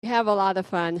We have a lot of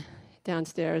fun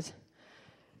downstairs.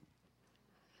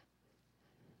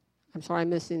 I'm sorry I'm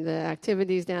missing the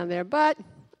activities down there, but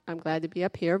I'm glad to be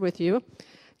up here with you.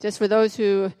 Just for those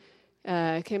who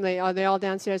came late, are they all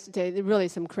downstairs today? There are really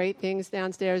some great things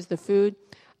downstairs. The food,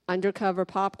 undercover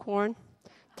popcorn,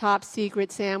 top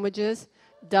secret sandwiches,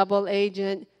 double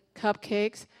agent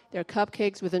cupcakes. They're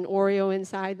cupcakes with an Oreo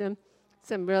inside them.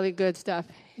 Some really good stuff.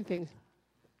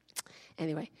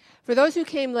 Anyway, for those who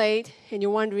came late and you're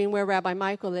wondering where Rabbi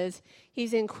Michael is,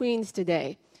 he's in Queens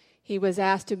today. He was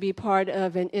asked to be part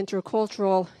of an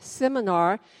intercultural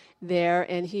seminar there,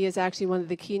 and he is actually one of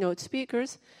the keynote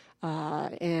speakers.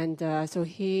 So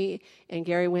he and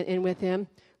Gary went in with him,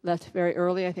 left very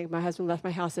early. I think my husband left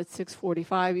my house at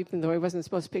 6:45, even though he wasn't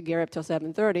supposed to pick Gary up till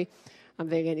 7:30. I'm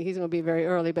thinking he's going to be very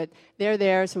early, but they're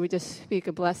there, so we just speak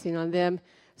a blessing on them.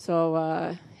 So,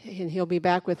 and he'll be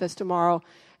back with us tomorrow,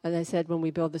 as I said, when we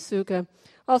build the sukkah.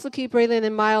 Also keep Raylyn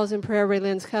and Miles in prayer.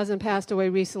 Raylyn's cousin passed away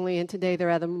recently, and today they're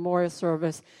at a memorial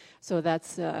service, so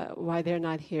that's why they're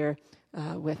not here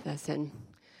with us. And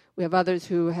we have others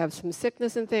who have some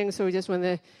sickness and things, so we just want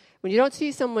to, when you don't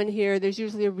see someone here, there's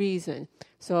usually a reason.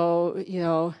 So,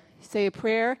 say a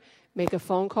prayer, make a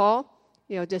phone call,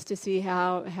 just to see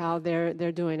how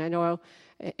they're doing. I know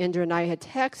Indra and I had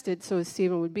texted so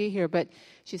Stephen would be here, but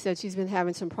she said she's been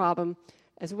having some problem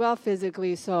as well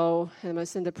physically, so I'm going to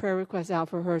send a prayer request out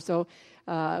for her. So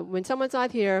when someone's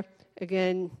not here,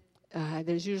 again,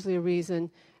 there's usually a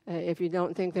reason. If you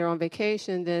don't think they're on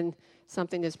vacation, then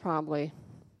something is probably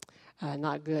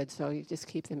not good, so you just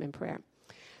keep them in prayer.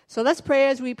 So let's pray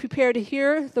as we prepare to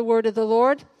hear the word of the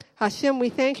Lord. Hashem, we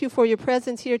thank you for your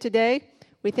presence here today.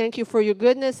 We thank you for your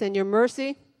goodness and your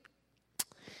mercy.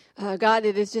 God,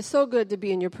 it is just so good to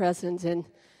be in your presence and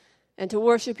to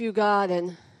worship you, God,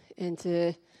 and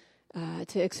to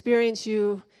experience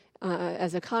you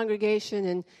as a congregation.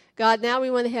 And God, now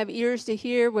we want to have ears to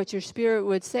hear what your Spirit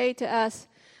would say to us.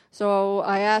 So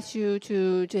I ask you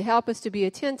to help us to be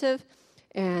attentive,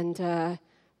 and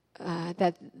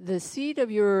that the seed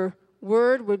of your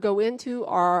word would go into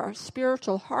our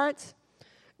spiritual hearts,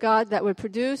 God, that would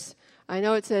produce, I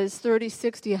know it says 30,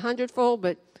 60, 100-fold,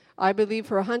 but I believe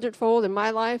for 100-fold in my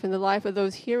life and the life of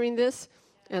those hearing this,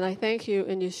 and I thank you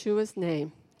in Yeshua's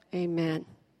name. Amen.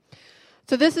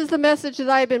 So this is the message that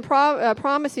I've been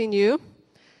promising you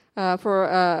for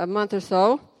a month or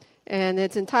so, and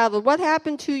it's entitled, What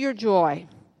Happened to Your Joy?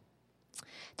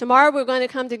 Tomorrow we're going to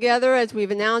come together, as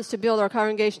we've announced, to build our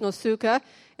congregational sukkah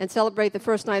and celebrate the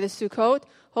first night of Sukkot.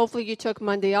 Hopefully you took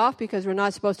Monday off because we're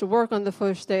not supposed to work on the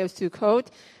first day of Sukkot.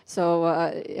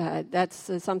 So that's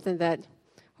something that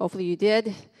hopefully you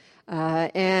did.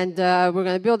 And we're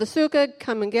going to build a sukkah,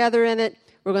 come and gather in it.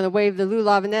 We're going to wave the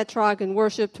lulav and etrog and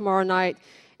worship tomorrow night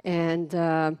and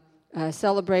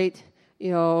celebrate,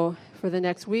 for the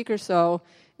next week or so.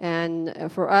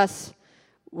 And for us,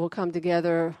 we'll come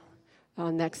together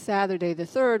on next Saturday, the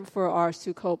 3rd, for our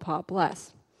Sukkot Pot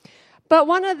Bless. But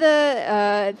one of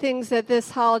the things that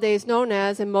this holiday is known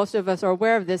as, and most of us are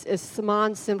aware of this, is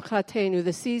Siman Simchatenu,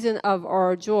 the season of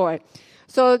our joy.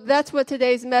 So that's what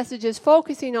today's message is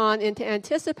focusing on, into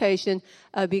anticipation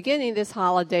of beginning this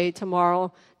holiday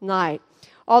tomorrow night.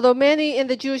 Although many in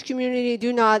the Jewish community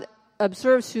do not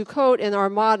observe Sukkot in our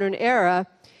modern era,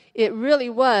 it really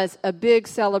was a big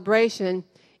celebration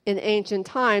in ancient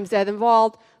times that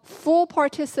involved full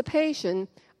participation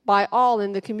by all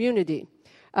in the community.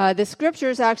 The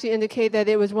scriptures actually indicate that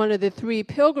it was one of the 3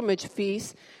 pilgrimage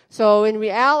feasts. So in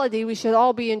reality, we should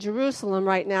all be in Jerusalem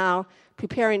right now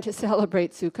preparing to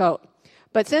celebrate Sukkot.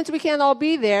 But since we can't all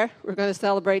be there, we're going to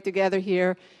celebrate together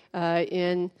here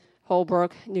in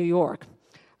Holbrook, New York.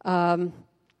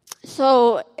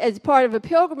 So as part of a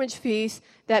pilgrimage feast,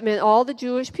 that meant all the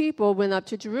Jewish people went up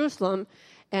to Jerusalem,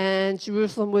 and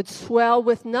Jerusalem would swell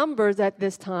with numbers at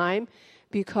this time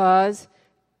because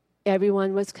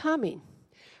everyone was coming,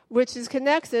 which is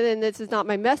connected, and this is not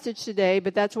my message today,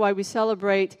 but that's why we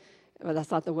celebrate, well,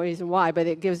 that's not the reason why, but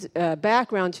it gives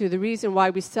background to the reason why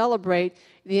we celebrate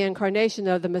the incarnation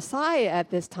of the Messiah at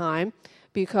this time,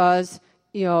 because,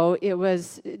 it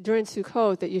was during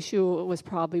Sukkot that Yeshua was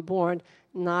probably born,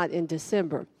 not in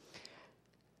December.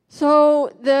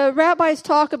 So the rabbis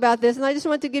talk about this, and I just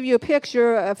want to give you a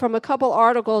picture from a couple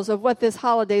articles of what this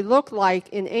holiday looked like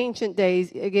in ancient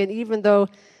days. Again, even though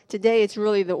today it's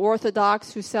really the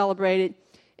Orthodox who celebrate it.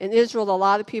 In Israel, a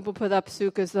lot of people put up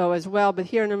sukkahs, though, as well. But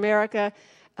here in America,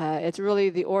 it's really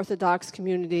the Orthodox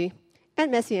community and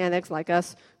Messianics like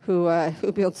us who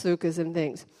build sukkahs and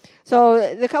things.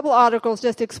 So the couple articles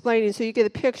just explaining, so you get a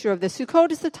picture of this.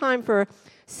 Sukkot is the time for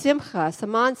Simcha,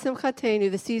 Saman Simchatenu,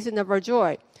 the season of our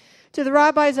joy. To the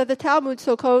rabbis of the Talmud,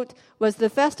 Sukkot was the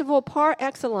festival par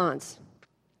excellence.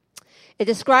 It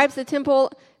describes the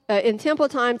temple in temple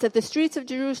times that the streets of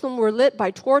Jerusalem were lit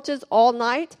by torches all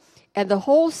night, and the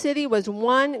whole city was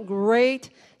one great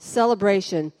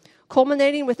celebration,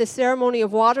 culminating with the ceremony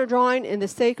of water drawing in the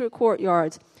sacred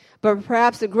courtyards. But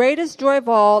perhaps the greatest joy of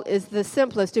all is the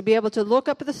simplest, to be able to look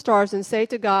up at the stars and say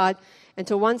to God and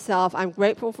to oneself, I'm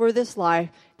grateful for this life,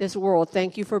 this world.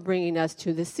 Thank you for bringing us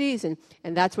to this season.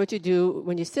 And that's what you do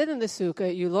when you sit in the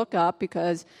sukkah. You look up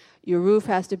because your roof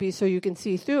has to be so you can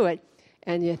see through it,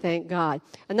 and you thank God.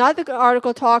 Another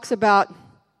article talks about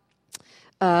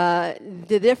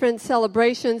the different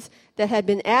celebrations that had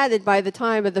been added by the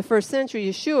time of the first century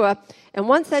Yeshua, and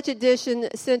one such addition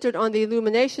centered on the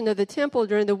illumination of the temple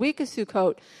during the week of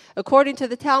Sukkot. According to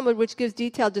the Talmud, which gives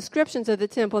detailed descriptions of the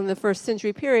temple in the first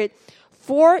century period,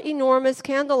 4 enormous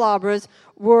candelabras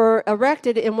were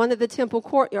erected in one of the temple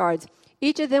courtyards.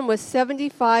 Each of them was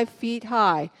 75 feet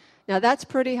high. Now that's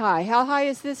pretty high. How high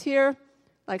is this here?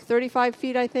 Like 35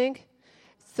 feet, I think.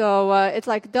 So it's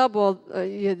like double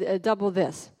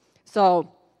this.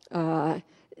 So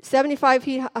 75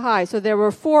 feet high. So there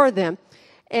were 4 of them.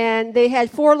 And they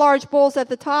had 4 large bowls at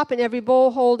the top, and every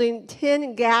bowl holding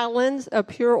 10 gallons of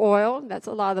pure oil. That's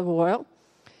a lot of oil.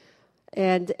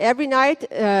 And every night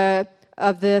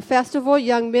of the festival,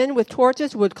 young men with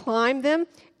torches would climb them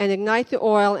and ignite the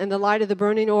oil, and the light of the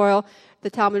burning oil, the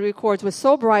Talmud records, was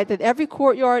so bright that every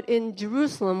courtyard in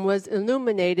Jerusalem was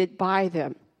illuminated by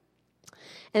them.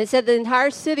 And it said the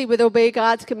entire city would obey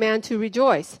God's command to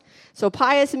rejoice. So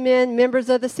pious men, members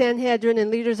of the Sanhedrin, and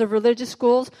leaders of religious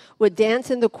schools would dance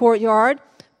in the courtyard,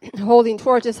 holding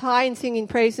torches high and singing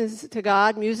praises to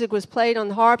God. Music was played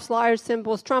on harps, lyres,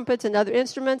 cymbals, trumpets, and other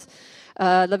instruments.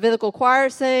 Levitical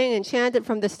choirs sang and chanted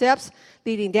from the steps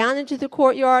leading down into the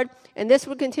courtyard. And this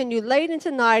would continue late into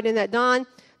night, and at dawn,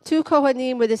 2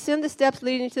 Kohanim would ascend the steps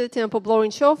leading to the temple,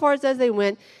 blowing shofars as they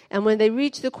went. And when they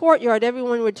reached the courtyard,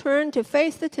 everyone would turn to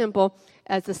face the temple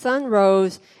as the sun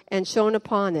rose and shone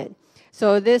upon it.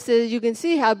 So this is, you can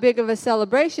see how big of a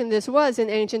celebration this was in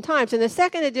ancient times. And the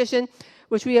second edition,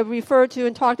 which we have referred to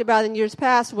and talked about in years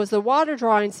past, was the water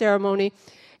drawing ceremony.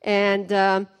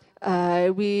 And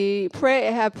we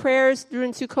have prayers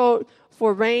during Sukkot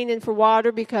for rain and for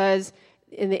water, because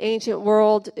in the ancient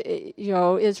world,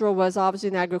 Israel was obviously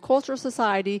an agricultural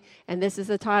society, and this is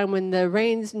the time when the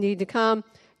rains need to come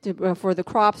for the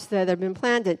crops that have been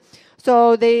planted.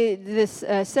 So this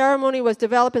ceremony was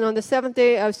developed, and on the 7th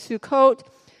day of Sukkot,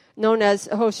 known as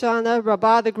Hoshana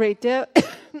Rabbah, the Great Day,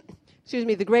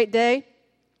 the Great Day,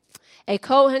 a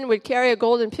Kohen would carry a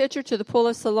golden pitcher to the Pool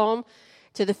of Siloam,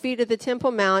 to the feet of the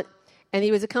Temple Mount, and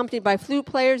he was accompanied by flute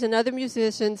players and other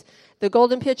musicians. The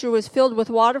golden pitcher was filled with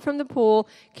water from the pool,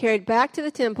 carried back to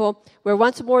the temple, where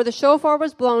once more the shofar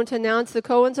was blown to announce the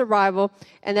Kohen's arrival.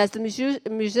 And as the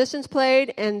musicians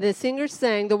played and the singers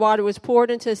sang, the water was poured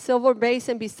into a silver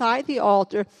basin beside the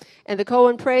altar, and the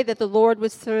Kohen prayed that the Lord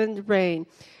would send rain.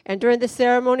 And during the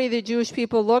ceremony, the Jewish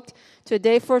people looked to a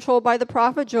day foretold by the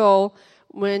prophet Joel,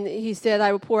 when he said,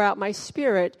 I will pour out my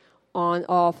spirit on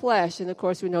all flesh. And of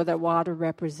course, we know that water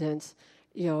represents,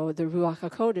 the Ruach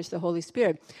HaKodesh, the Holy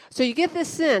Spirit. So you get this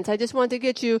sense. I just want to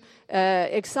get you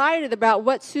excited about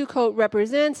what Sukkot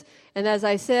represents. And as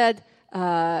I said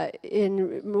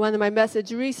in one of my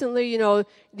messages recently,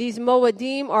 these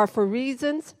Moedim are for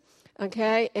reasons,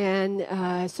 okay?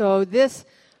 And so this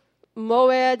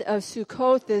Moed of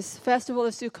Sukkot, this festival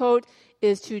of Sukkot,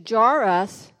 is to jar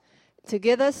us, to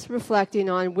get us reflecting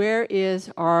on where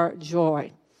is our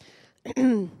joy.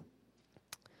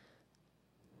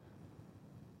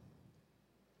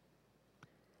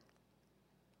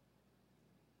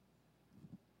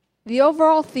 The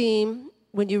overall theme,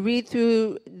 when you read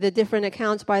through the different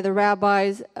accounts by the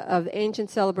rabbis of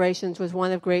ancient celebrations, was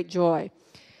one of great joy.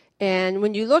 And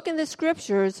when you look in the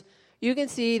scriptures, you can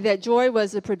see that joy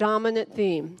was the predominant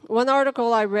theme. One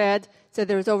article I read said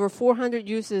there was over 400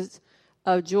 uses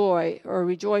of joy or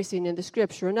rejoicing in the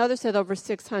scripture. Another said over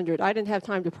 600. I didn't have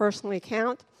time to personally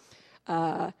count,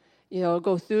 go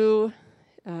through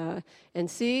and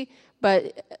see.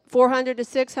 But 400 to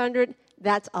 600,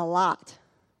 that's a lot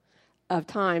of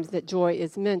times that joy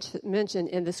is mentioned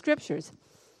in the scriptures.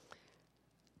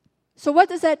 So what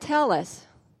does that tell us?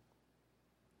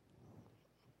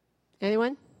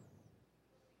 Anyone?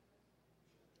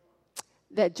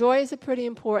 That joy is a pretty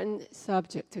important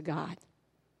subject to God,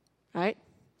 right?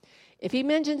 If he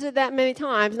mentions it that many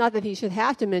times, not that he should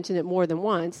have to mention it more than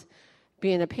once.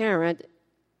 Being a parent,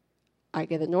 I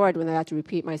get annoyed when I have to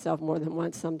repeat myself more than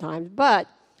once sometimes. But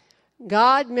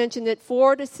God mentioned it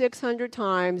 400 to 600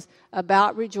 times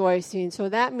about rejoicing, so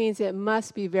that means it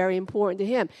must be very important to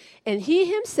him. And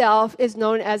he himself is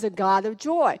known as a God of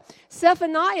joy.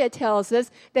 Zephaniah tells us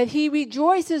that he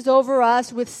rejoices over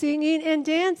us with singing and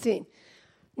dancing.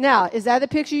 Now, is that a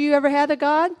picture you ever had of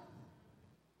God?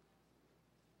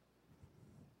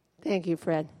 Thank you,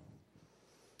 Fred.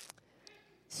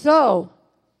 So,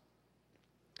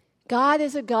 God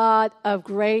is a God of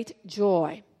great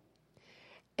joy.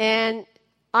 And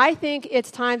I think it's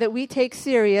time that we take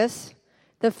serious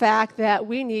the fact that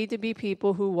we need to be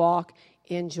people who walk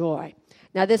in joy.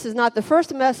 Now, this is not the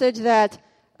first message that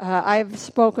I've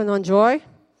spoken on joy,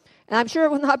 and I'm sure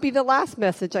it will not be the last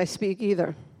message I speak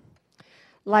either.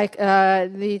 Like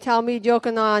the Talmid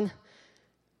Yochanan,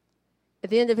 at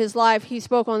the end of his life, he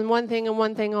spoke on one thing and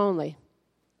one thing only.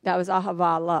 That was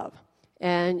Ahavah, love.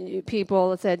 And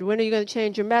people said, when are you going to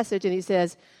change your message? And he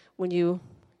says, when you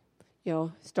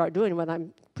start doing what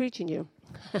I'm preaching you.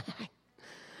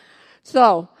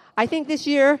 So I think this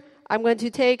year I'm going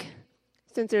to take,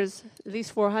 since there's at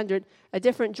least 400, a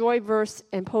different joy verse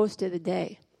and post it a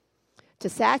day to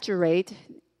saturate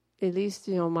at least,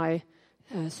 my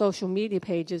social media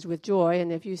pages with joy.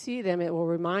 And if you see them, it will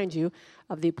remind you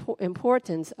of the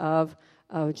importance of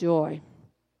joy.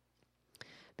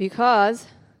 Because,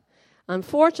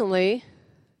 unfortunately,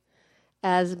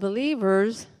 as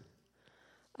believers,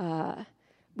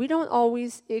 we don't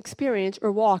always experience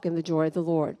or walk in the joy of the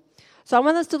Lord. So I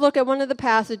want us to look at one of the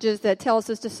passages that tells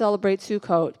us to celebrate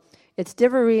Sukkot. It's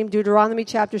Devarim, Deuteronomy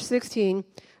chapter 16,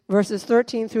 verses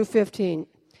 13 through 15.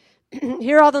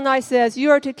 Here Adonai says,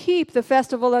 you are to keep the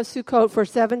festival of Sukkot for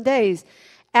 7 days,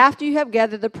 after you have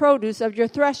gathered the produce of your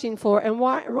threshing floor and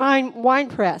wine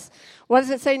press. What does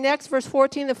it say next? Verse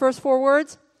 14, the first 4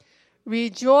 words.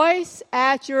 Rejoice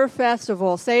at your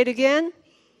festival. Say it again.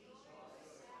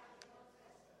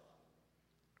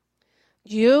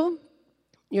 You,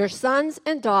 your sons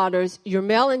and daughters, your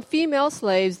male and female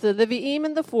slaves, the Leviim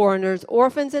and the foreigners,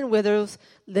 orphans and widows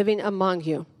living among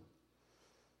you.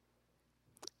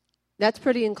 That's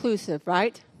pretty inclusive,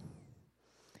 right?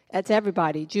 That's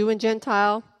everybody, Jew and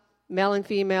Gentile, male and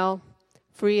female,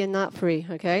 free and not free,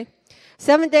 okay?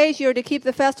 7 days you are to keep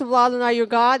the festival of Adonai your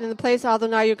God in the place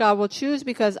Adonai your God will choose,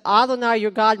 because Adonai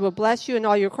your God will bless you in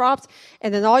all your crops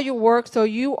and in all your work, so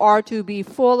you are to be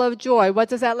full of joy. What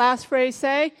does that last phrase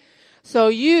say? So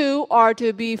you are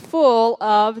to be full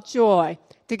of joy.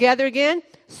 Together again.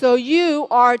 So you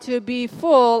are to be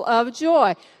full of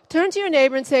joy. Turn to your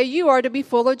neighbor and say, you are to be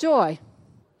full of joy.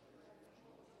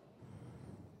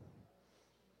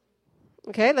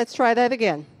 Okay, let's try that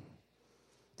again.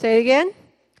 Say it again.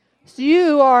 So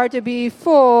you are to be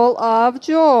full of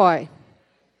joy.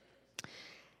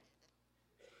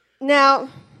 Now,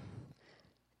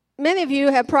 many of you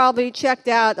have probably checked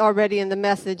out already in the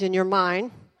message in your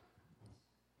mind,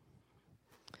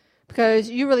 because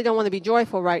you really don't want to be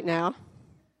joyful right now.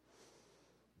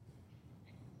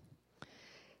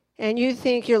 And you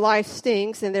think your life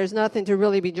stinks and there's nothing to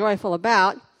really be joyful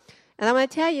about. And I'm going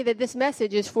to tell you that this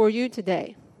message is for you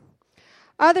today.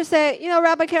 Others say,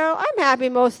 Rabbi Carol, I'm happy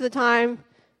most of the time.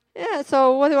 Yeah,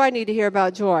 so what do I need to hear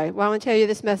about joy? Well, I'm going to tell you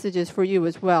this message is for you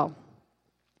as well.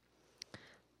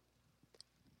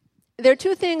 There are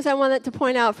 2 things I wanted to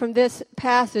point out from this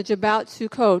passage about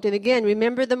Sukkot. And again,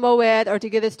 remember the Moed are to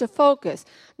get us to focus.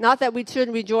 Not that we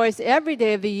shouldn't rejoice every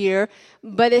day of the year,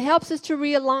 but it helps us to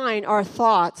realign our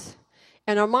thoughts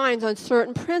and our minds on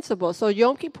certain principles. So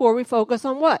Yom Kippur, we focus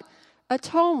on what?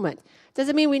 Atonement. Does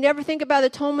it mean we never think about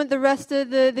atonement the rest of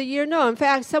the year? No. In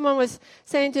fact, someone was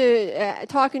saying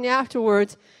talking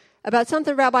afterwards about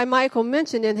something Rabbi Michael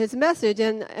mentioned in his message,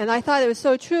 and I thought it was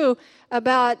so true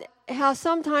about how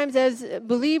sometimes as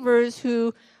believers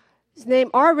whose name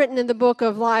are written in the book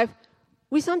of life,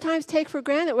 we sometimes take for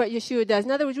granted what Yeshua does.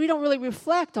 In other words, we don't really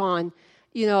reflect on,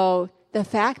 the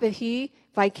fact that he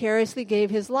vicariously gave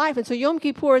his life. And so Yom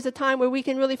Kippur is a time where we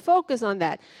can really focus on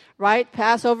that, right?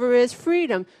 Passover is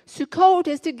freedom. Sukkot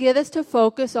is to get us to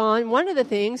focus on, one of the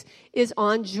things is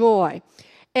on joy.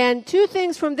 And 2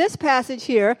 things from this passage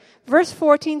here. Verse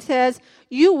 14 says,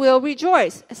 you will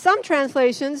rejoice. Some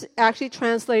translations actually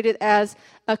translate it as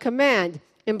a command,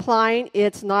 implying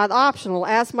it's not optional.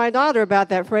 Ask my daughter about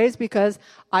that phrase because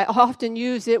I often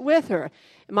use it with her.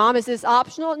 Mom, is this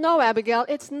optional? No, Abigail,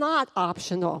 it's not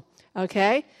optional.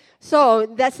 Okay? So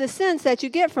that's the sense that you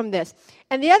get from this.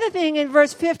 And the other thing in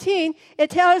verse 15, it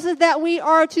tells us that we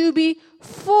are to be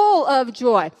full of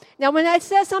joy. Now, when that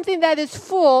says something that is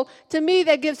full, to me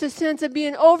that gives a sense of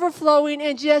being overflowing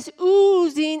and just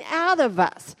oozing out of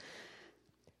us.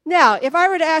 Now, if I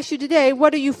were to ask you today,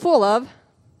 what are you full of?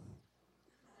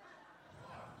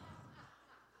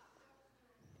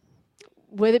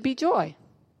 would it be joy?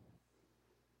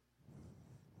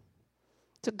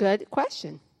 It's a good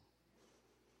question.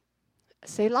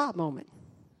 Selah moment.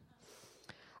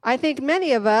 I think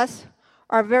many of us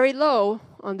are very low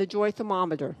on the joy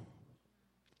thermometer.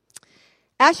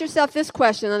 Ask yourself this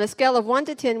question on a scale of 1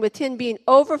 to 10, with 10 being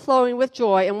overflowing with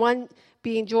joy and 1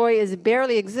 being joy is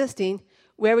barely existing,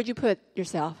 where would you put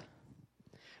yourself?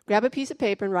 Grab a piece of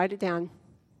paper and write it down.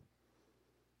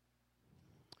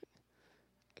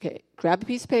 Okay, grab a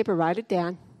piece of paper, write it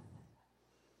down.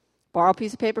 Borrow a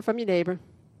piece of paper from your neighbor.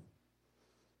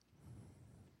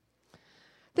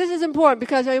 This is important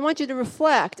because I want you to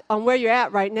reflect on where you're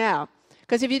at right now.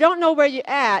 Because if you don't know where you're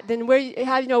at, then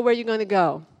how do you know where you're going to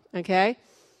go? Okay?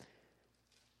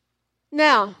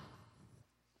 Now,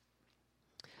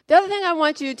 the other thing I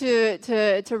want you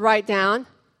to write down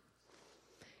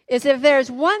is if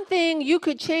there's one thing you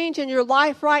could change in your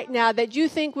life right now that you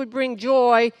think would bring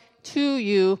joy to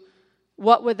you,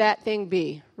 what would that thing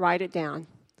be? Write it down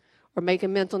or make a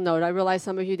mental note. I realize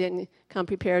some of you didn't come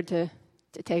prepared to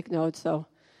take notes, so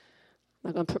I'm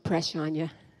not going to put pressure on you.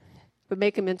 But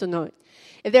make a mental note.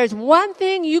 If there's one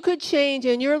thing you could change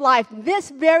in your life this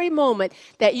very moment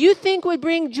that you think would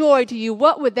bring joy to you,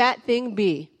 what would that thing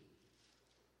be?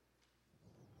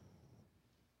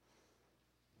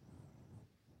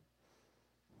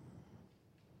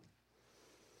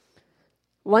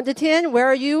 One to 10, where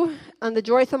are you on the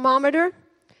joy thermometer?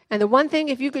 And the one thing,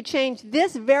 if you could change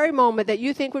this very moment that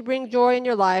you think would bring joy in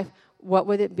your life, what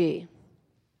would it be?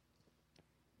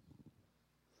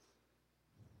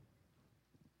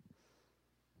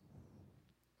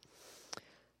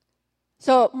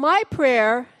 So my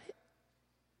prayer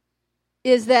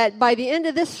is that by the end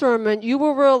of this sermon, you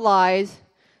will realize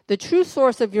the true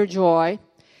source of your joy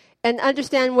and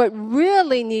understand what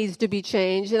really needs to be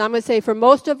changed. And I'm going to say for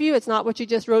most of you, it's not what you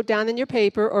just wrote down in your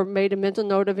paper or made a mental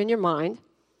note of in your mind,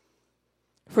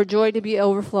 for joy to be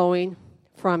overflowing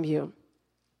from you.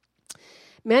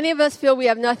 Many of us feel we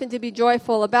have nothing to be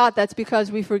joyful about. That's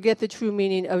because we forget the true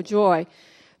meaning of joy.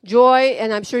 Joy,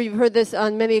 and I'm sure you've heard this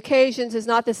on many occasions, is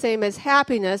not the same as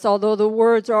happiness, although the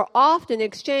words are often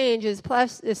exchanged,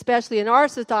 especially in our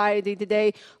society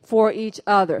today, for each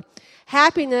other.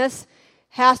 Happiness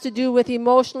has to do with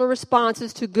emotional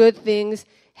responses to good things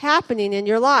happening in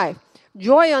your life.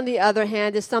 Joy, on the other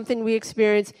hand, is something we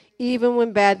experience even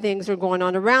when bad things are going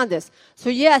on around us. So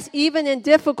yes, even in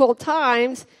difficult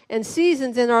times and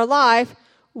seasons in our life,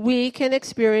 we can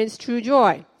experience true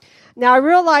joy. Now, I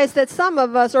realize that some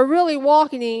of us are really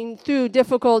walking through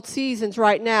difficult seasons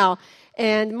right now,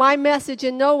 and my message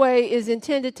in no way is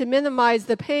intended to minimize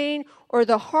the pain or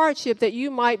the hardship that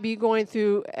you might be going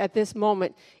through at this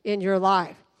moment in your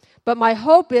life. But my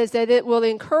hope is that it will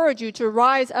encourage you to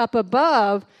rise up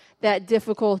above that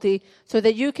difficulty so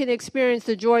that you can experience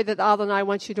the joy that Allah and I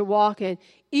want you to walk in,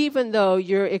 even though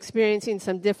you're experiencing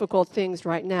some difficult things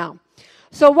right now.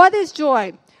 So what is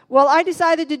joy? Well, I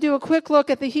decided to do a quick look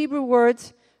at the Hebrew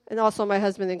words, and also my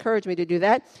husband encouraged me to do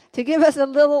that, to give us a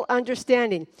little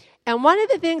understanding. And one of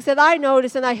the things that I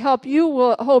noticed, and I hope you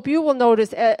will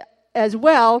notice as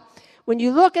well, when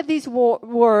you look at these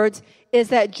words, is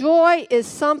that joy is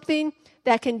something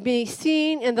that can be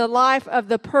seen in the life of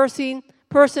the person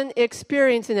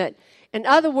experiencing it. In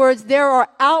other words, there are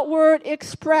outward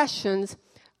expressions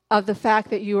of the fact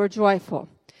that you are joyful.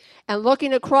 And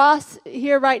looking across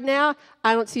here right now,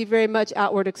 I don't see very much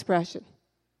outward expression.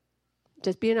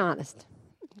 Just being honest.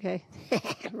 Okay?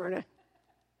 Myrna.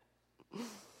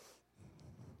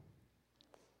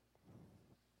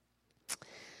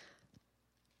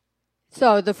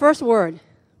 So, the first word,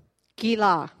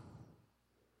 gilah.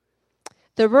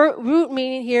 The root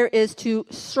meaning here is to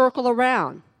circle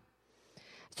around.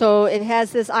 So, it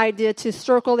has this idea to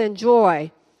circle in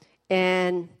joy.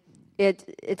 And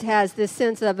it has this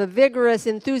sense of a vigorous,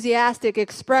 enthusiastic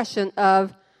expression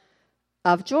of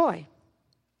joy.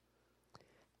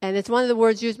 And it's one of the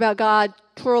words used about God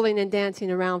twirling and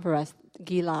dancing around for us,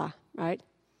 gilah, right?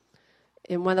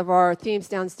 In one of our themes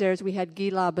downstairs, we had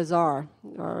Gilah Bazaar,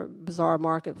 our bazaar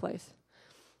marketplace.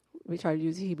 We try to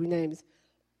use Hebrew names.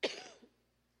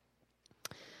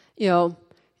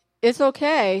 It's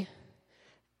okay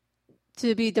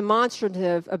to be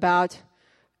demonstrative about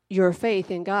your faith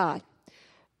in God.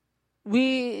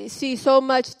 We see so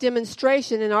much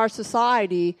demonstration in our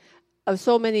society of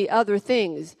so many other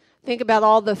things. Think about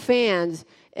all the fans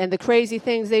and the crazy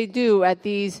things they do at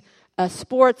these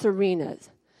sports arenas.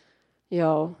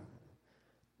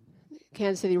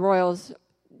 Kansas City Royals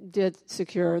did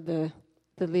secure the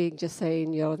league, just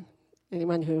saying,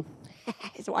 anyone who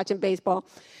is watching baseball.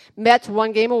 Mets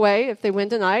 1 game away if they win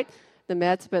tonight, the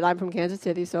Mets, but I'm from Kansas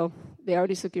City, so they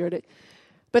already secured it.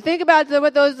 But think about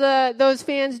what those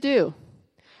fans do,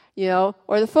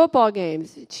 or the football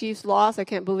games. Chiefs lost. I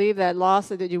can't believe that loss.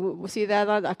 Did you see that?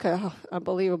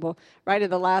 Unbelievable. Right at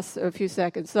the last few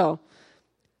seconds.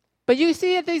 But you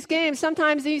see at these games,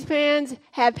 sometimes these fans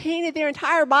have painted their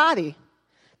entire body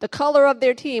the color of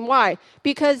their team. Why?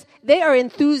 Because they are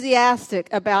enthusiastic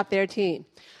about their team.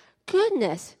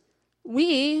 Goodness,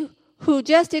 we who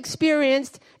just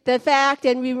experienced the fact,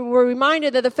 and we were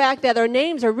reminded of the fact that our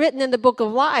names are written in the book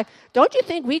of life, don't you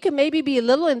think we could maybe be a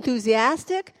little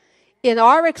enthusiastic in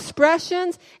our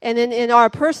expressions and in our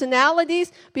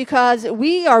personalities because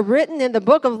we are written in the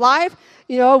book of life?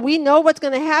 We know what's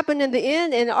going to happen in the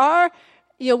end, and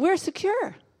we're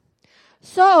secure.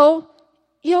 So,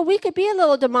 we could be a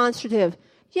little demonstrative.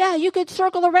 Yeah, you could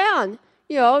circle around.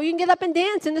 You can get up and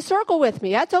dance in the circle with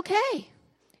me. That's okay.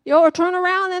 Or turn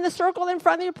around in the circle in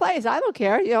front of your place. I don't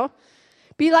care,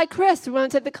 Be like Chris, who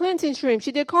went at the cleansing stream.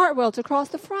 She did cartwheels across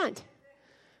the front.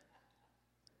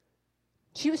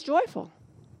 She was joyful.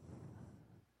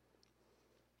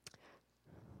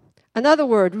 Another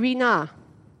word, Rina.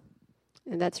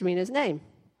 And that's Rena's name.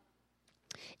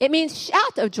 It means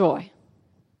shout of joy.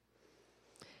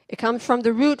 It comes from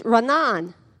the root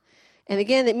ranan. And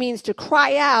again, it means to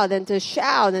cry out and to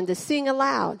shout and to sing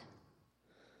aloud.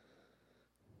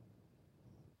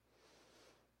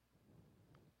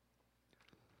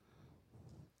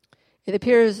 It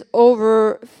appears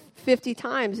over 50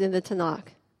 times in the Tanakh.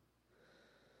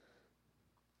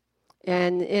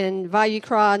 And in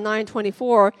Vayikra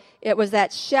 9:24, it was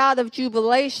that shout of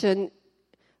jubilation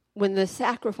when the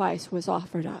sacrifice was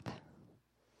offered up.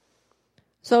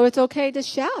 So it's okay to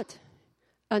shout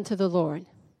unto the Lord.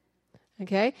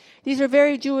 Okay? These are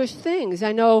very Jewish things.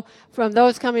 I know from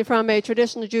those coming from a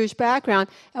traditional Jewish background,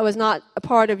 that was not a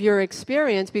part of your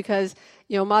experience because,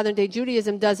 modern day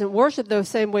Judaism doesn't worship the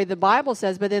same way the Bible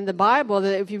says. But in the Bible,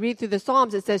 if you read through the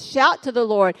Psalms, it says, shout to the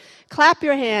Lord, clap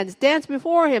your hands, dance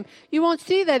before Him. You won't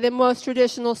see that in most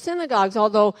traditional synagogues,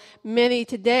 although many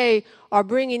today are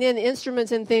bringing in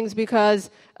instruments and things because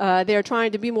they're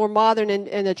trying to be more modern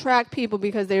and attract people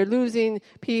because they're losing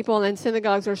people and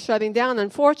synagogues are shutting down,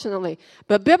 unfortunately.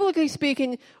 But biblically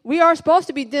speaking, we are supposed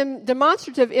to be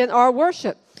demonstrative in our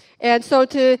worship. And so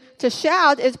to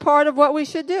shout is part of what we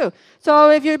should do.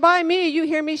 So if you're by me, you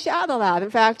hear me shout aloud.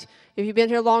 In fact, if you've been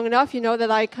here long enough, you know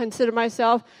that I consider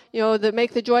myself, the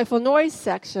make the joyful noise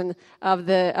section of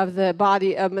the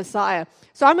body of Messiah.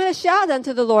 So I'm going to shout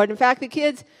unto the Lord. In fact, the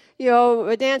kids,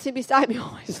 dancing beside me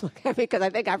always look at me because I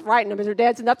think I frightened them as they're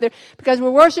dancing up there because we're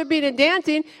worshiping and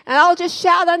dancing, and I'll just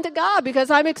shout unto God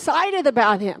because I'm excited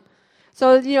about Him.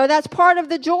 So, that's part of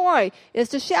the joy, is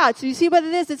to shout. So you see what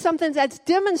it is? It's something that's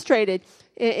demonstrated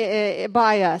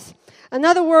by us.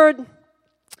 Another word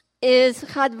is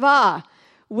chadva,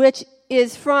 which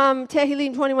is from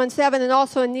Tehillim 21:7 and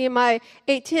also in Nehemiah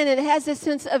 8:10. And it has this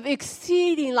sense of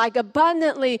exceeding, like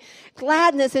abundantly,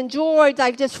 gladness and joy,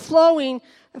 like just flowing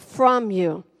from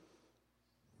you.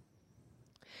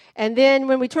 And then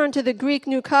when we turn to the Greek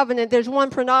New Covenant, there's one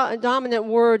predominant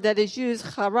word that is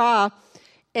used, chara,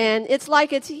 and it's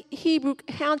like its Hebrew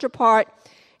counterpart.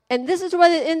 And this is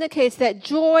what it indicates, that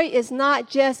joy is not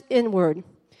just inward.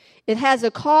 It has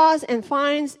a cause and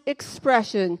finds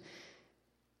expression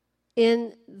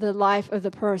in the life of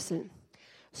the person.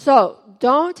 So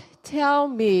don't tell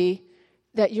me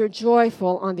that you're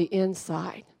joyful on the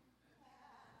inside.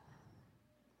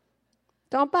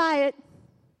 Don't buy it,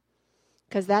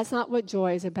 because that's not what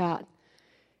joy is about.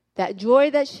 That joy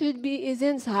that is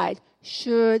inside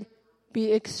should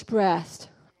be expressed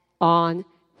on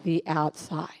the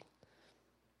outside.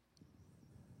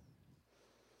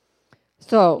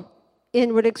 So,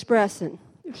 inward expression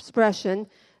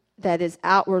that is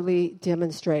outwardly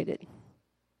demonstrated.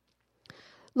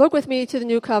 Look with me to the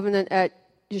New Covenant at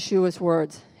Yeshua's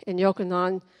words in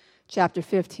Yochanan chapter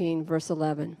 15, verse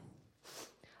 11.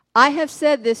 I have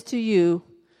said this to you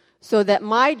so that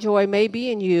my joy may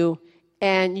be in you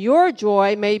and your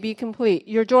joy may be complete.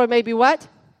 Your joy may be what?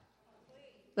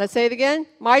 Let's say it again.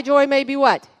 My joy may be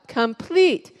what?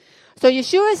 Complete. So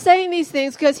Yeshua is saying these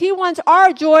things because He wants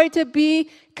our joy to be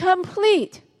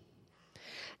complete.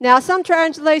 Now, some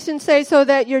translations say so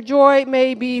that your joy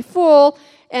may be full,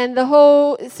 and the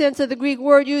whole sense of the Greek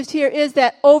word used here is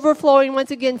that overflowing,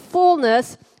 once again,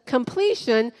 fullness,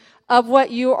 completion of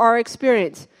what you are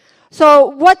experiencing. So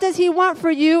what does He want for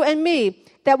you and me?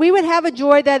 That we would have a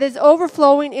joy that is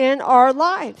overflowing in our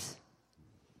lives.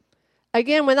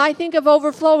 Again, when I think of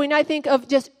overflowing, I think of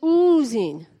just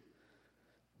oozing.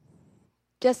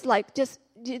 It's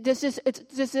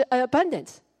just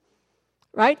abundance.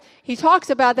 right? He talks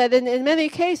about that in many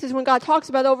cases when God talks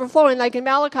about overflowing, like in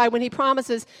Malachi when he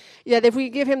promises that if we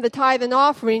give him the tithe and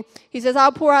offering, he says,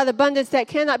 I'll pour out abundance that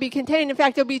cannot be contained. In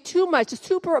fact, there'll be too much, it's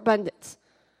superabundance.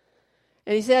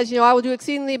 And he says, I will do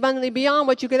exceedingly abundantly beyond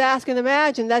what you could ask and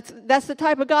imagine. That's the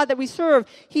type of God that we serve.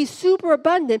 He's super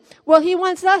abundant. Well, he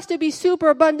wants us to be super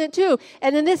abundant too.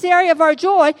 And in this area of our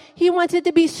joy, he wants it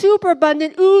to be super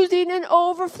abundant, oozing and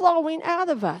overflowing out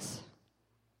of us.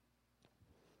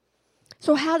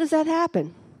 So how does that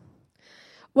happen?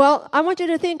 Well, I want you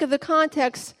to think of the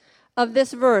context of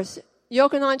this verse.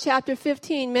 Yochanan chapter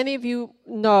 15, many of you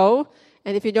know,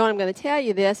 and if you don't, I'm going to tell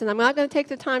you this, and I'm not going to take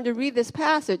the time to read this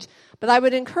passage, but I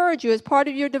would encourage you as part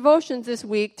of your devotions this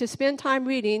week to spend time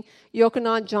reading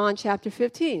Yochanan John chapter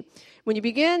 15. When you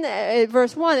begin at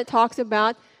verse 1, it talks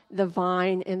about the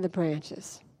vine and the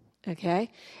branches, okay?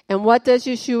 And what does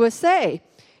Yeshua say?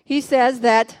 He says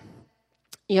that,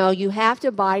 you have to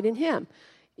abide in him.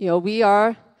 We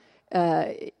are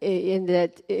in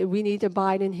that we need to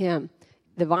abide in him,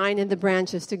 the vine and the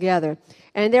branches together.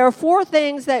 And there are 4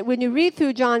 things that when you read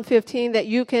through John 15 that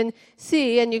you can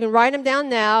see, and you can write them down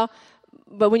now,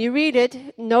 but when you read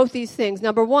it, note these things.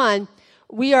 Number 1,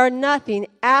 we are nothing,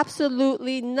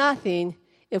 absolutely nothing,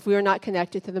 if we are not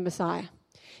connected to the Messiah.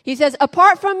 He says,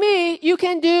 apart from me, you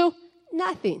can do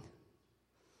nothing.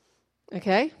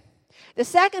 Okay? The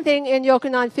second thing in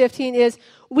Yochanan 15 is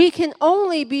we can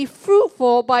only be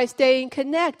fruitful by staying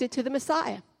connected to the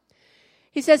Messiah.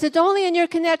 He says, it's only in your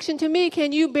connection to me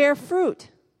can you bear fruit.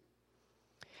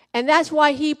 And that's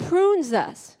why he prunes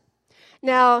us.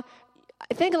 Now,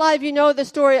 I think a lot of you know the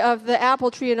story of the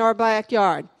apple tree in our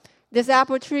backyard. This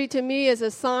apple tree to me is a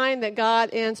sign that God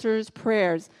answers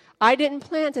prayers. I didn't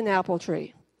plant an apple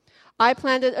tree. I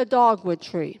planted a dogwood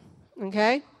tree,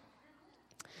 okay?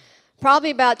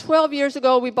 Probably about 12 years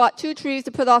ago, we bought 2 trees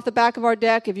to put off the back of our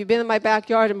deck. If you've been in my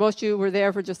backyard, and most of you were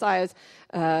there for Josiah's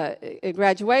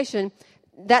graduation,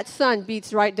 that sun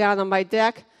beats right down on my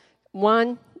deck.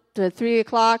 1 to 3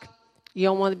 o'clock, you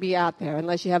don't want to be out there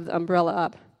unless you have the umbrella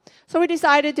up. So we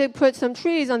decided to put some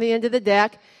trees on the end of the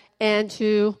deck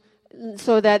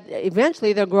so that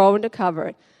eventually they'll grow into cover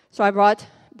it. So I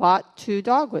bought 2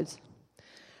 dogwoods.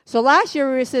 So last year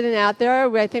we were sitting out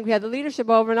there, I think we had the leadership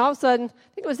over, and all of a sudden,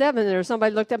 I think it was Evan or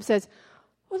somebody looked up and says,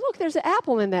 well, look, there's an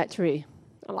apple in that tree.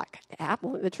 I'm like,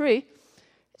 apple in the tree?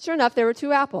 Sure enough, there were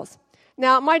 2 apples.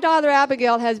 Now, my daughter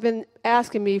Abigail has been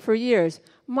asking me for years,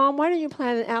 Mom, why don't you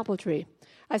plant an apple tree?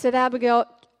 I said, Abigail,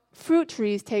 fruit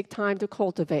trees take time to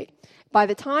cultivate. By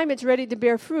the time it's ready to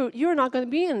bear fruit, you're not going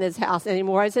to be in this house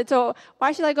anymore. I said, so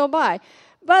why should I go buy?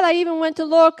 But I even went to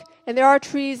look, and there are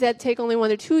trees that take only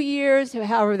 1 or 2 years,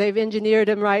 however they've engineered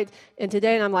them right. And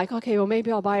today, and I'm like, okay, well,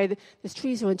 maybe I'll buy this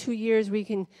tree so in 2 years we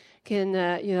can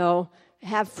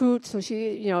have fruit. So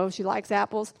she likes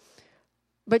apples.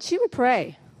 But she would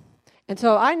pray. And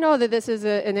so I know that this is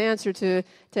an answer to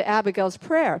Abigail's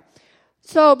prayer.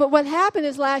 So, but what happened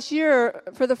is last year,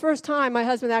 for the first time, my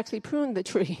husband actually pruned the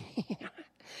tree.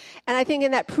 And I think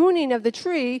in that pruning of the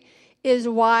tree is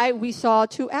why we saw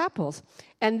 2 apples.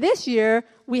 And this year,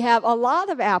 we have a lot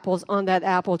of apples on that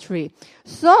apple tree.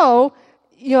 So,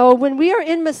 when we are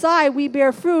in Messiah, we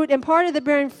bear fruit. And part of the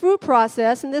bearing fruit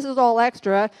process, and this is all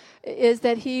extra, is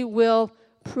that he will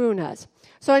prune us.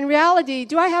 So in reality,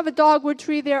 do I have a dogwood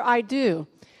tree there? I do.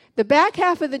 The back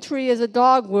half of the tree is a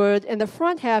dogwood, and the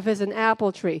front half is an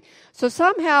apple tree. So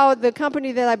somehow, the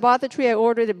company that I bought the tree, I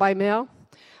ordered it by mail.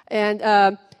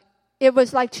 And it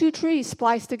was like 2 trees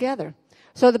spliced together.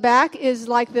 So the back is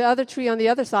like the other tree on the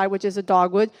other side, which is a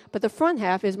dogwood, but the front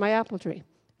half is my apple tree.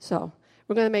 So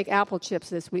we're going to make apple chips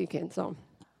this weekend.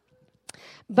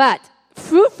 But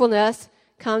fruitfulness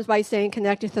comes by staying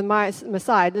connected to the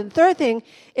Messiah. The third thing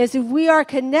is if we are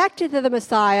connected to the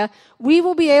Messiah, we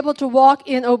will be able to walk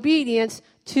in obedience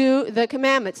to the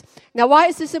commandments. Now, why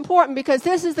is this important? Because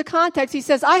this is the context. He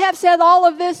says, I have said all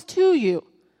of this to you.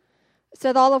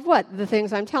 Said all of what? The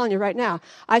things I'm telling you right now.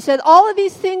 I said all of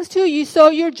these things to you so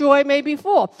your joy may be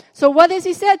full. So what has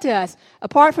he said to us?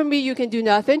 Apart from me, you can do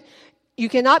nothing. You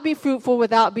cannot be fruitful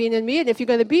without being in me. And if you're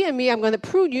going to be in me, I'm going to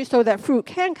prune you so that fruit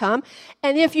can come.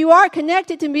 And if you are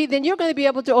connected to me, then you're going to be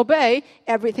able to obey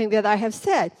everything that I have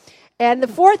said. And the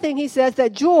fourth thing he says,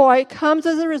 that joy comes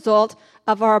as a result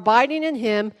of our abiding in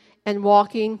him and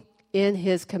walking in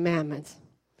his commandments.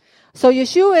 So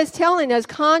Yeshua is telling us,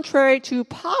 contrary to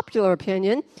popular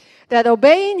opinion, that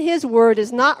obeying his word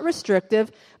is not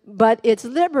restrictive, but it's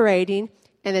liberating,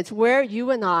 and it's where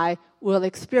you and I will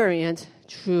experience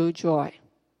true joy.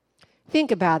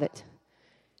 Think about it.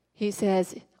 He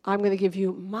says, I'm going to give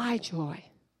you my joy.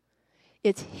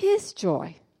 It's his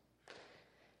joy.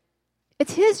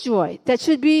 It's his joy that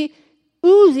should be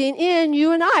oozing in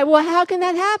you and I. Well, how can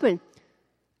that happen?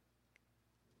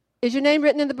 Is your name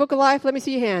written in the book of life? Let me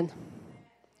see your hand.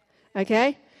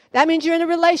 Okay? That means you're in a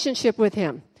relationship with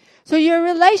him. So you're in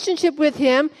a relationship with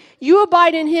him, you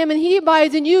abide in him, and he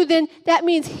abides in you, then that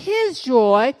means his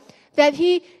joy that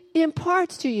he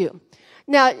imparts to you.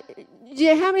 Now,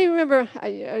 how many remember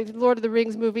Lord of the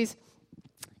Rings movies?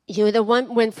 The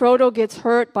one when Frodo gets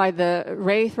hurt by the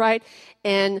wraith, right?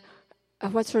 And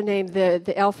what's her name?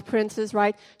 The elf princess,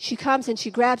 right? She comes and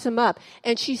she grabs him up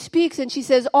and she speaks and she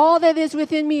says, all that is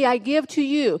within me, I give to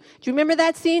you. Do you remember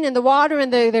that scene in the water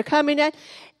and they're coming at?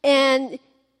 And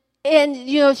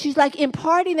she's like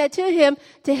imparting that to him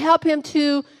to help him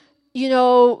to,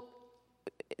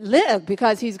 live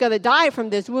because he's going to die from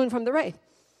this wound from the wraith.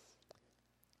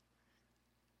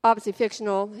 Obviously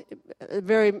fictional,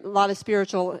 a lot of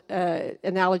spiritual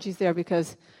analogies there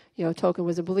because, Tolkien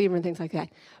was a believer and things like that.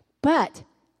 But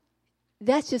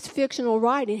that's just fictional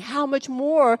writing. How much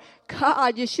more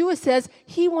God, Yeshua says,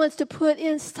 he wants to put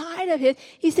inside of it.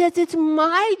 He says, it's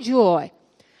my joy.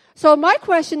 So my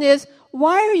question is,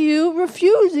 why are you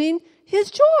refusing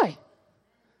his joy?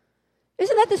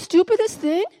 Isn't that the stupidest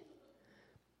thing?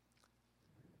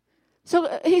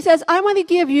 So he says, I want to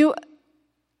give you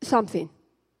something,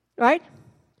 right?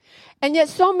 And yet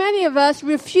so many of us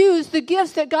refuse the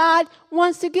gifts that God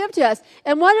wants to give to us.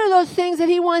 And one of those things that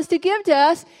he wants to give to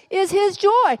us is his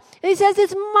joy. And he says,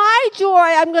 it's my joy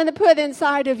I'm going to put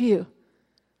inside of you.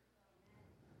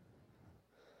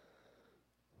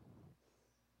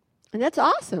 And that's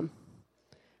awesome.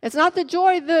 It's not the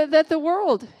joy that the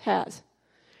world has.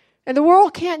 And the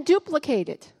world can't duplicate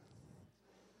it.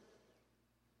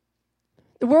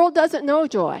 The world doesn't know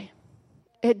joy.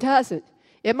 It doesn't.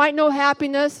 It might know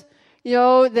happiness,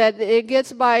 that it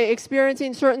gets by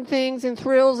experiencing certain things and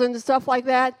thrills and stuff like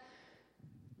that.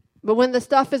 But when the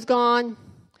stuff is gone,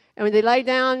 and when they lie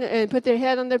down and put their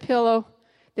head on their pillow,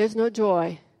 there's no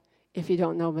joy if you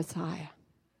don't know Messiah.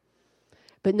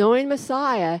 But knowing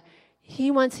Messiah,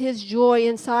 he wants his joy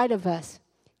inside of us.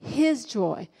 His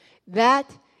joy.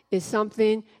 That is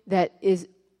something that is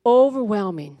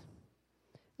overwhelming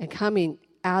and coming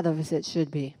out of us, it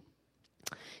should be.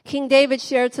 King David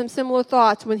shared some similar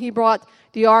thoughts when he brought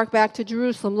the ark back to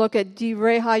Jerusalem. Look at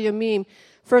Divrei HaYomim,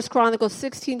 1 Chronicles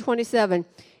 16:27.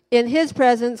 In his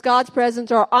presence, God's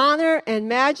presence, are honor and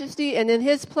majesty, and in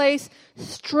his place,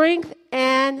 strength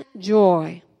and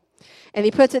joy. And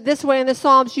he puts it this way in the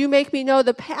Psalms, you make me know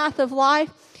the path of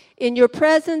life. In your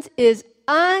presence is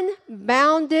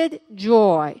unbounded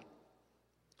joy.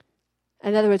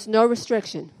 In other words, no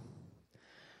restriction.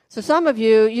 So some of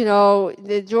you,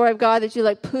 the joy of God that you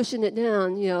like pushing it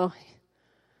down,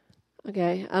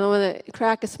 Okay, I don't want to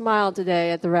crack a smile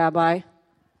today at the rabbi.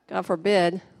 God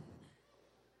forbid.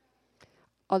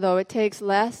 Although it takes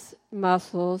less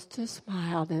muscles to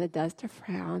smile than it does to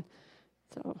frown.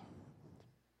 So,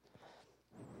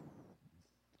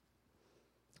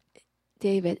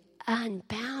 David,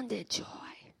 unbounded joy.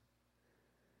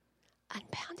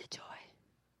 Unbounded joy.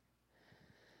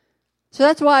 So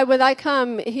that's why when I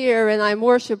come here and I'm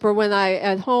worship, or when I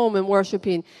at home and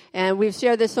worshiping, and we've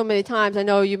shared this so many times, I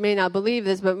know you may not believe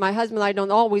this, but my husband and I don't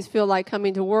always feel like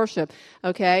coming to worship,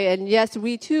 okay? And yes,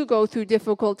 we too go through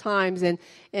difficult times,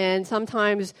 and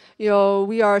sometimes,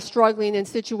 we are struggling in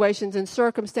situations and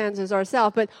circumstances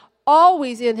ourselves, but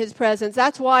always in his presence.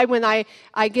 That's why when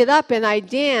I get up and I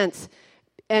dance,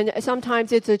 and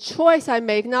sometimes it's a choice I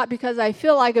make, not because I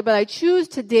feel like it, but I choose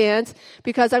to dance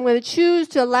because I'm going to choose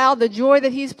to allow the joy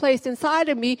that he's placed inside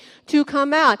of me to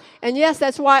come out. And yes,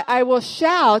 that's why I will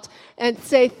shout and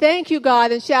say, thank you,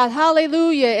 God, and shout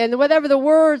hallelujah, and whatever the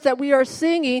words that we are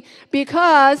singing,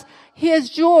 because his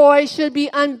joy should be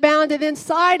unbounded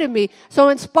inside of me. So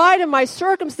in spite of my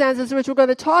circumstances, which we're going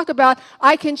to talk about,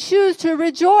 I can choose to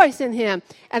rejoice in him.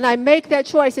 And I make that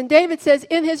choice. And David says,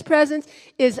 in his presence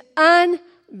is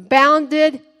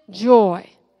unbounded joy.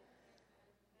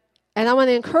 And I want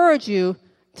to encourage you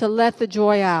to let the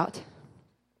joy out.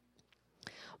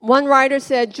 One writer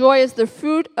said, joy is the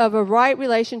fruit of a right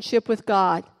relationship with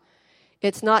God.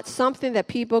 It's not something that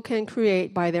people can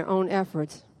create by their own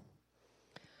efforts.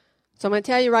 So I'm going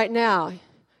to tell you right now,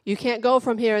 you can't go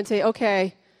from here and say,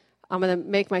 okay, I'm going to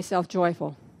make myself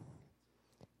joyful.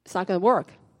 It's not going to work.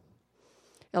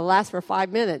 It'll last for 5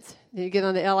 minutes. Then you get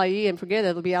on the LIE and forget it.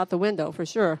 It'll be out the window for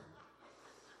sure.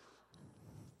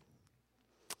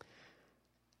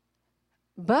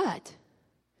 But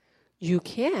you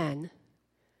can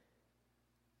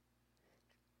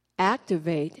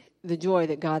activate the joy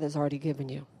that God has already given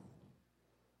you.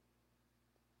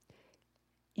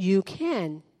 You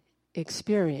can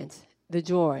experience the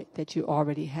joy that you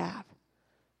already have.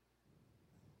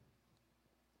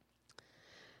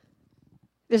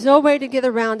 There's no way to get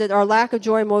around it. Our lack of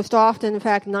joy most often, in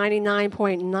fact,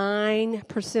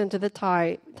 99.9% of the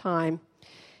time,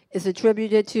 is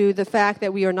attributed to the fact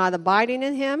that we are not abiding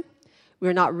in Him,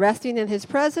 we're not resting in His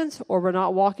presence, or we're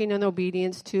not walking in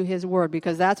obedience to His word,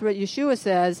 because that's what Yeshua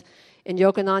says in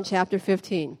Yochanan chapter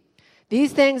 15.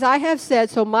 These things I have said,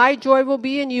 so my joy will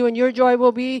be in you, and your joy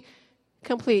will be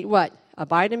complete. What?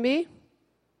 Abide in me,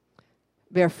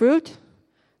 bear fruit,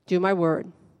 do my word,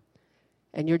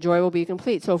 and your joy will be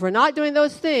complete. So if we're not doing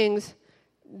those things,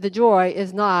 the joy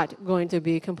is not going to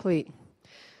be complete.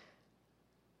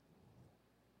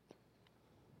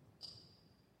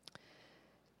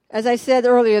 As I said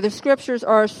earlier, the scriptures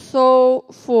are so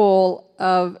full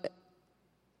of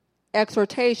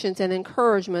exhortations and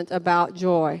encouragement about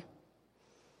joy.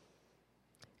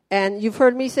 And you've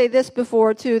heard me say this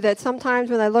before, too, that sometimes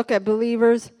when I look at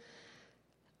believers,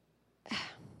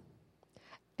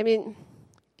 it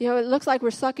looks like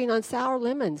we're sucking on sour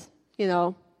lemons,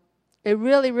 It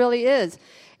really, really is.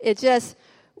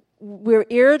 We're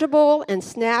irritable and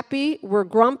snappy, we're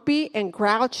grumpy and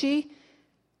grouchy,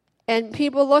 and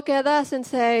people look at us and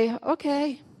say,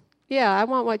 okay, yeah, I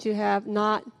want what you have,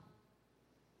 not.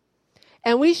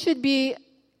 And we should be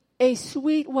a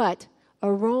sweet what?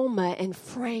 Aroma and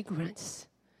fragrance.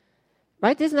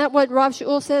 Right? Isn't that what Rav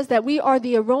Shaul says? That we are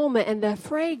the aroma and the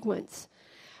fragrance.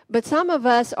 But some of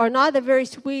us are not a very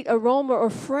sweet aroma or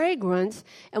fragrance,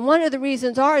 and one of the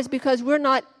reasons is because we're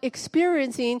not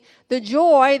experiencing the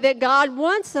joy that God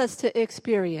wants us to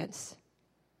experience.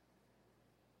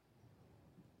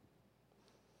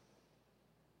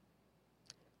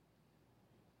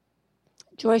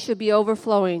 Joy should be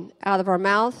overflowing out of our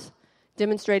mouths,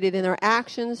 demonstrated in our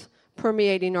actions,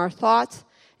 permeating our thoughts,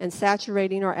 and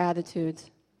saturating our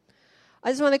attitudes. I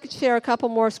just want to share a couple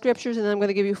more scriptures, and then I'm going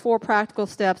to give you 4 practical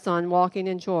steps on walking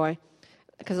in joy.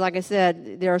 Because like I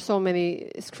said, there are so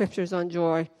many scriptures on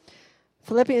joy.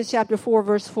 Philippians chapter 4,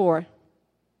 verse 4.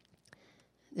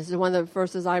 This is one of the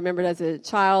verses I remembered as a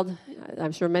child.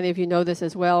 I'm sure many of you know this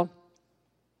as well.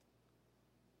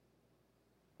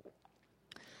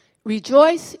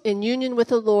 Rejoice in union with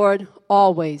the Lord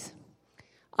always.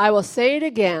 I will say it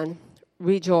again,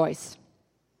 rejoice.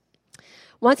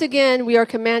 Once again, we are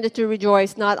commanded to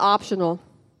rejoice, not optional.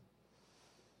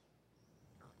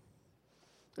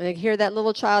 And I hear that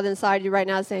little child inside you right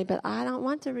now saying, but I don't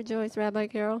want to rejoice, Rabbi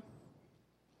Carol.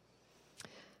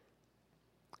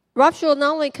 Rav Shaul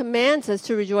not only commands us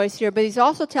to rejoice here, but he's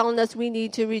also telling us we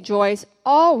need to rejoice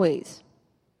always.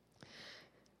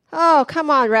 Oh, come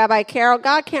on, Rabbi Carol.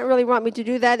 God can't really want me to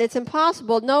do that. It's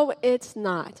impossible. No, it's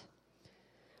not.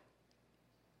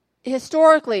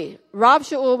 Historically, Rav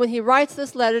Shaul, when he writes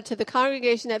this letter to the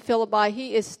congregation at Philippi,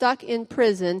 he is stuck in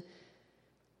prison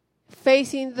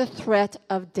facing the threat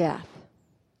of death.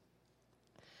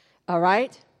 All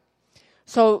right?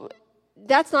 So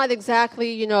that's not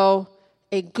exactly,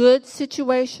 a good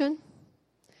situation.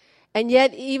 And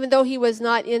yet, even though he was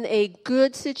not in a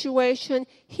good situation,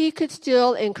 he could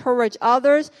still encourage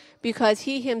others because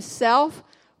he himself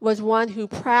was one who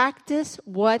practiced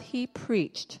what he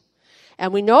preached.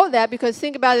 And we know that because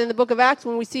think about it in the book of Acts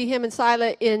when we see him and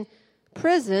Silas in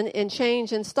prison, in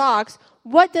chains and stocks.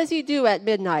 What does he do at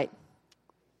midnight?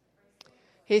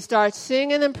 He starts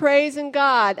singing and praising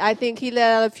God. I think he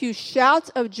let out a few shouts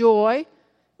of joy.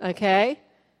 Okay?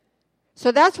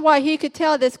 So that's why he could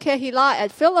tell this Kehillah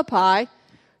at Philippi,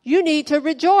 you need to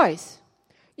rejoice.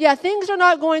 Yeah, things are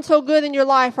not going so good in your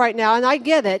life right now, and I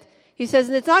get it. He says,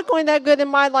 and it's not going that good in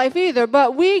my life either,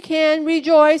 but we can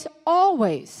rejoice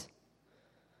always.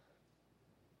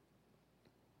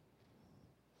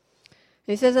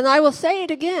 He says, and I will say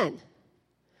it again,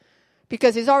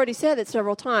 because he's already said it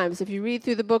several times. If you read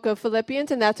through the book of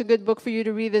Philippians, and that's a good book for you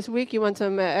to read this week, you want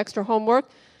some extra homework,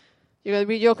 you're going to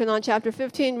read Yochanan chapter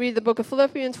 15, read the book of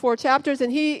Philippians, 4 chapters,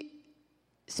 and he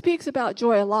speaks about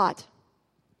joy a lot.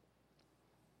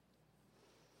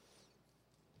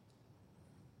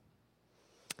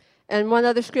 And one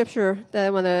other scripture that I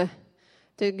want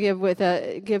to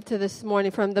give to this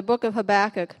morning from the book of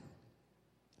Habakkuk,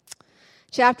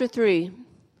 chapter 3.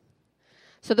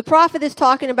 So the prophet is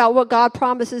talking about what God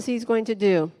promises he's going to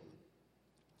do.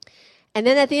 And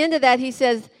then at the end of that, he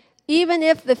says, even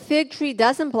if the fig tree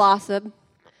doesn't blossom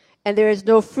and there is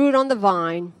no fruit on the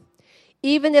vine,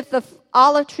 even if the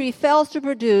olive tree fails to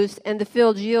produce and the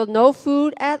fields yield no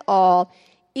food at all,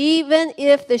 even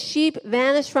if the sheep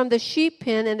vanish from the sheep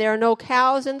pen and there are no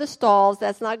cows in the stalls,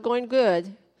 that's not going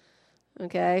good.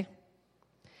 Okay?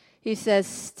 He says,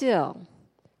 still,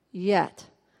 yet,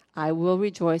 I will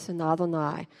rejoice in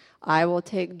Adonai. I will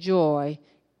take joy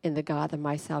in the God of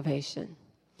my salvation.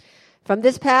 From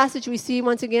this passage, we see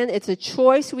once again, it's a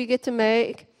choice we get to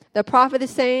make. The prophet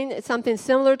is saying something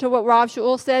similar to what Rav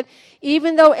Shaul said.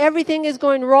 Even though everything is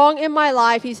going wrong in my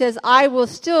life, he says, I will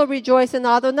still rejoice in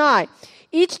Adonai.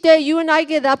 Each day you and I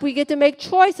get up, we get to make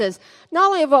choices, not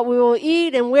only of what we will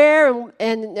eat and wear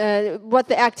and what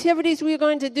the activities we're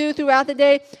going to do throughout the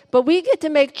day, but we get to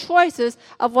make choices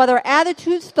of what our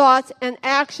attitudes, thoughts, and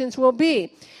actions will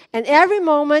be. And every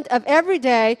moment of every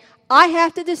day, I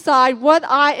have to decide what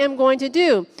I am going to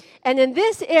do. And in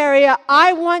this area,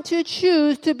 I want to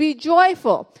choose to be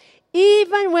joyful.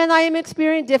 Even when I am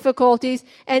experiencing difficulties,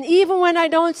 and even when I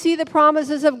don't see the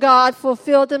promises of God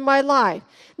fulfilled in my life.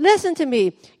 Listen to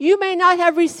me. You may not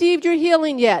have received your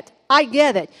healing yet. I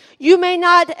get it. You may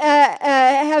not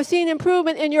have seen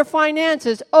improvement in your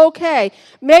finances. Okay.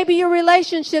 Maybe your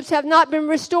relationships have not been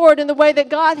restored in the way that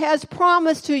God has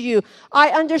promised to you. I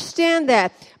understand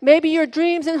that. Maybe your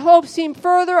dreams and hopes seem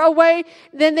further away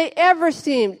than they ever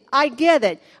seemed. I get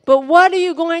it. But what are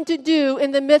you going to do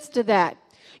in the midst of that?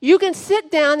 You can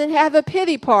sit down and have a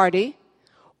pity party.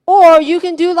 Or you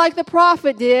can do like the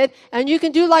prophet did, and you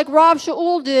can do like Rav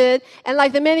Shaul did, and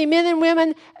like the many men and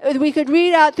women we could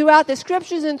read out throughout the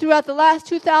scriptures and throughout the last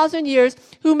 2,000 years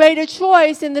who made a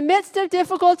choice in the midst of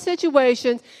difficult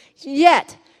situations,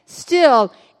 yet,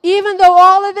 still, even though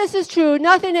all of this is true,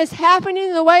 nothing is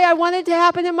happening the way I want it to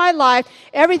happen in my life,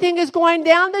 everything is going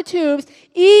down the tubes,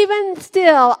 even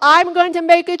still, I'm going to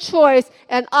make a choice,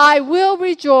 and I will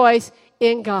rejoice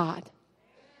in God.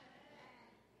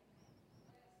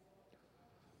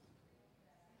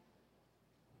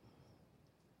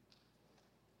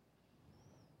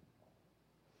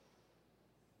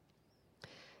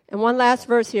 And one last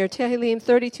verse here, Tehillim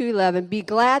 32:11. Be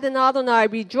glad in Adonai,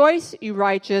 rejoice, you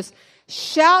righteous.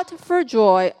 Shout for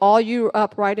joy, all you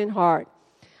upright in heart.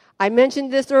 I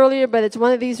mentioned this earlier, but it's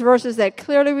one of these verses that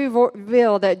clearly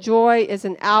reveal that joy is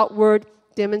an outward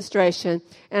demonstration.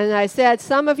 And I said,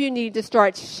 some of you need to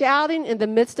start shouting in the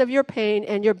midst of your pain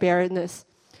and your barrenness.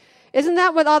 Isn't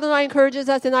that what Adonai encourages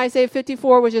us in Isaiah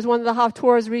 54, which is one of the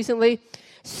Haftorahs recently?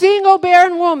 Sing, O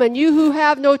barren woman, you who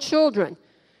have no children.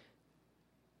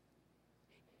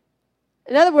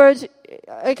 In other words,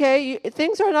 okay,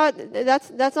 things are not,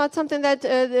 that's not something that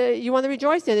you want to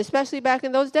rejoice in, especially back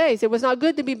in those days. It was not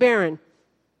good to be barren.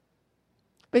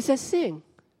 But he says, sing,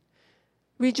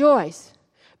 rejoice,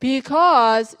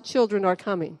 because children are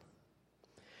coming.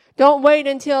 Don't wait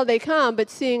until they come, but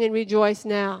sing and rejoice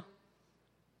now.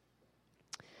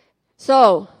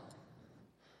 So,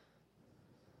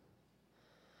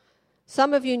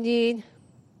 some of you need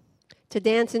to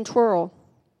dance and twirl.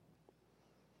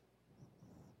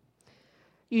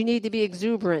 You need to be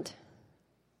exuberant.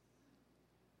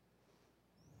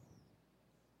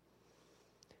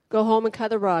 Go home and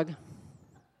cut a rug.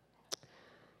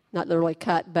 Not literally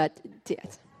cut, but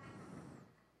dance.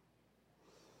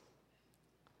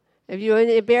 If you're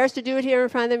embarrassed to do it here in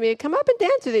front of me, come up and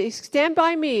dance with it. Stand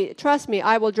by me. Trust me,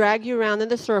 I will drag you around in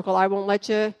the circle. I won't let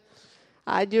you.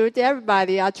 I do it to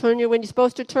everybody. I'll turn you when you're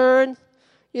supposed to turn,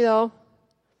 you know.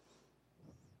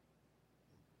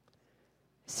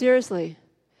 Seriously.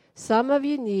 Some of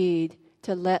you need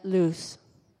to let loose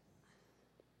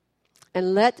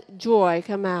and let joy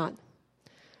come out.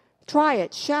 Try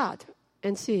it, shout,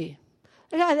 and see.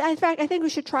 In fact, I think we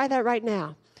should try that right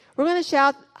now. We're going to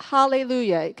shout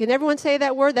hallelujah. Can everyone say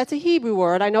that word? That's a Hebrew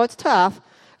word. I know it's tough,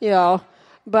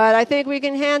 but I think we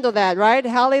can handle that, right?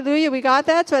 Hallelujah, we got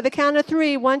that? So at the count of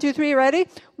 3, 1, 2, 3, ready?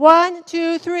 1,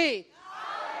 2, 3.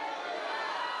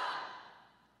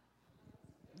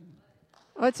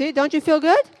 Let's see, don't you feel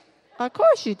good? Of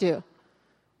course you do.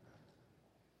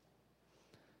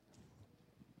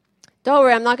 Don't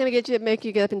worry, I'm not going to make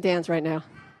you get up and dance right now.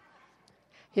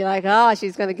 You're like, oh,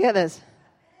 she's going to get us.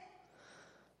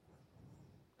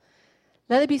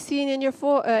 Let it be seen in your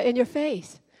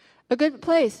face. A good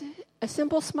place, a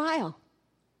simple smile.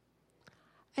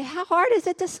 How hard is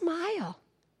it to smile?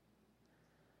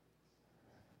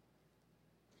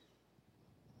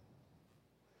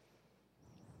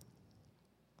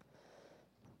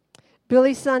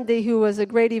 Billy Sunday, who was a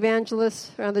great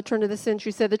evangelist around the turn of the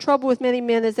century, said, the trouble with many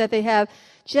men is that they have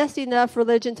just enough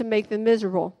religion to make them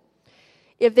miserable.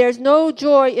 If there's no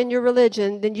joy in your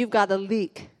religion, then you've got a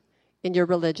leak in your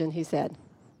religion, he said.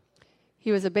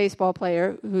 He was a baseball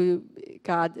player who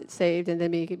God saved, and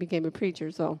then he became a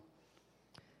preacher. So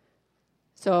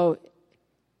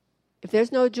if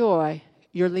there's no joy,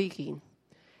 you're leaking,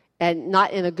 and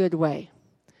not in a good way,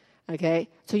 okay?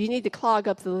 So you need to clog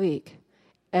up the leak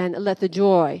and let the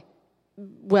joy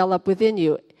well up within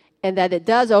you. and that it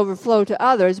does overflow to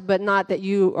others, but not that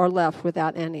you are left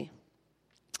without any.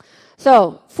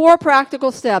 So, 4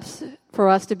 practical steps for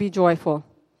us to be joyful.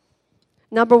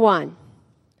 Number 1,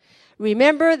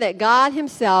 remember that God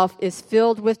himself is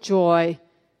filled with joy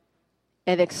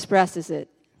and expresses it.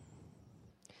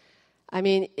 I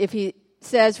mean, if he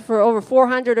says for over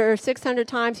 400 or 600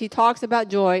 times he talks about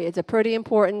joy, it's a pretty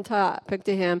important topic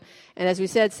to him. And as we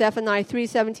said, Zephaniah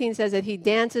 3:17 says that he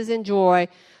dances in joy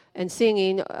and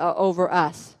singing over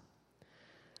us.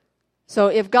 So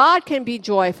if God can be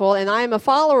joyful and I am a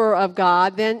follower of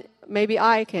God, then maybe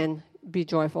I can be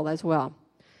joyful as well.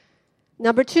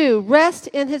 Number 2, rest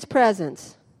in his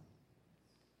presence.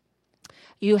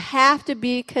 You have to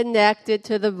be connected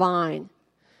to the vine.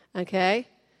 Okay?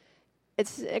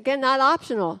 It's, again, not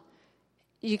optional.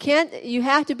 You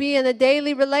have to be in a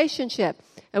daily relationship.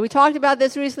 And we talked about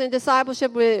this recently in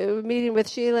discipleship, meeting with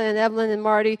Sheila and Evelyn and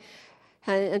Marty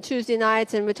on Tuesday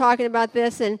nights, and we're talking about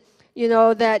this, and you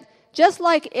know that just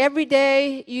like every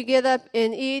day you get up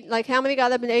and eat, like how many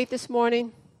got up and ate this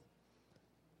morning?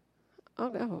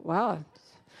 Oh, wow.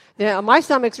 Yeah, my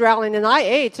stomach's growling and I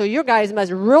ate, so your guys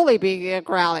must really be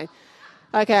growling.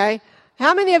 Okay?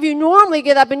 How many of you normally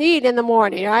get up and eat in the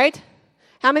morning, right?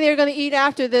 How many are going to eat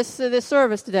after this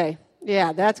service today?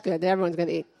 Yeah, that's good. Everyone's going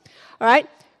to eat. All right?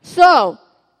 So,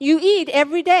 you eat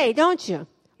every day, don't you?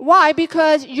 Why?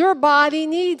 Because your body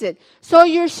needs it. So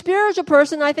your spiritual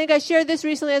person, I think I shared this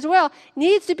recently as well,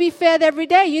 needs to be fed every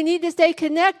day. You need to stay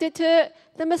connected to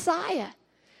the Messiah.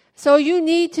 So you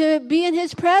need to be in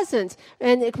his presence.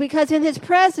 And because in his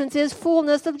presence is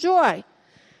fullness of joy.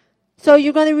 So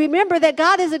you're going to remember that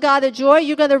God is a God of joy.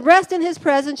 You're going to rest in his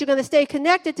presence. You're going to stay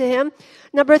connected to him.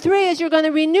 Number 3 is you're going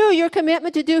to renew your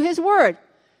commitment to do his word.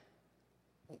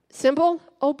 Simple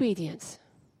obedience.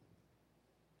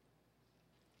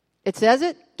 It says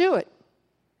it, do it.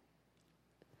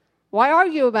 Why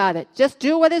argue about it? Just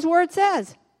do what his word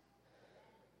says.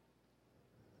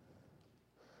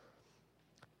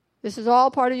 This is all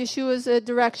part of Yeshua's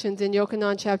directions in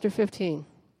Yochanan chapter 15.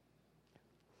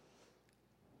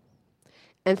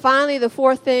 And finally, the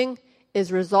 4th thing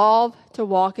is resolve to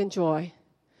walk in joy.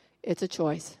 It's a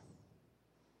choice.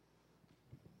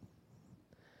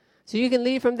 So you can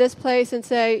leave from this place and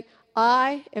say,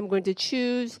 I am going to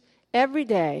choose every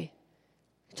day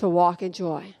to walk in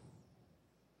joy.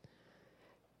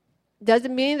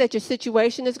 Doesn't mean that your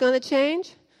situation is going to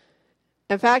change.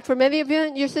 In fact, for many of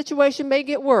you, your situation may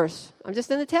get worse. I'm just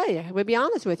going to tell you. We'll be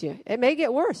honest with you. It may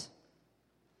get worse.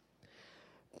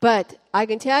 But I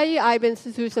can tell you, I've been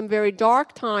through some very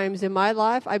dark times in my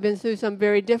life. I've been through some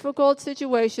very difficult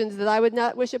situations that I would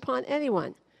not wish upon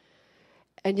anyone.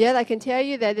 And yet I can tell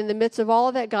you that in the midst of all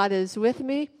of that, God is with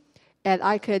me, and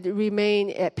I could remain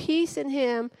at peace in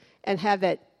him and have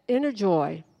that inner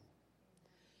joy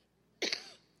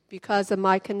because of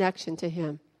my connection to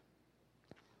him.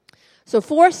 So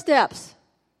 4 steps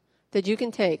that you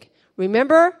can take.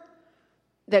 Remember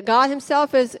that God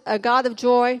himself is a God of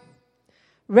joy.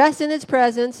 Rest in his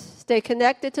presence. Stay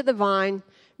connected to the vine.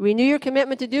 Renew your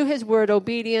commitment to do his word,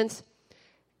 obedience.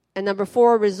 And number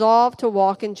 4, resolve to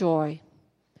walk in joy.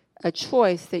 A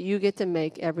choice that you get to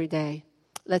make every day.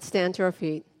 Let's stand to our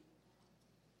feet.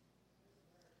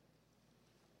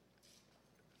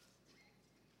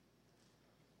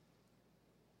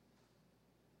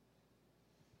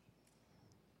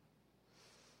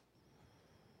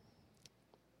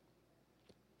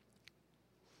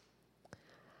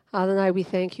 Adonai, we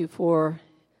thank you for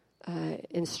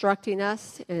instructing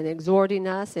us and exhorting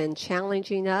us and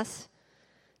challenging us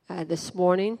this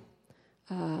morning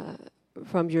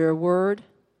from your word.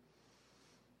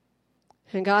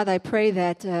 And God, I pray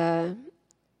that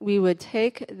we would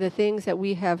take the things that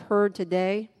we have heard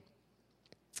today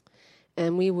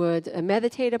and we would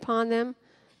meditate upon them.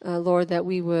 Lord, that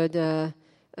we would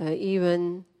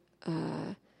even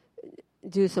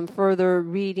do some further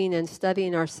reading and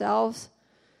studying ourselves.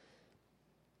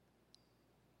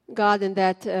 God, and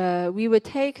that we would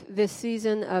take this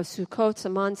season of Sukkot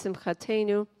Saman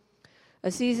Simchatenu,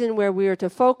 a season where we are to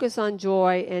focus on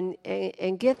joy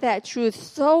and get that truth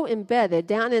so embedded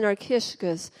down in our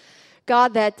kishkas.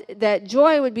 God, that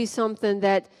joy would be something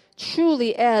that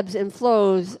truly ebbs and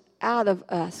flows out of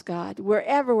us, God,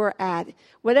 wherever we're at,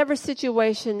 whatever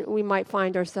situation we might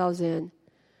find ourselves in,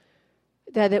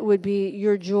 that it would be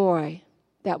your joy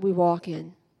that we walk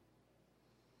in.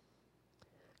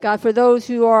 God, for those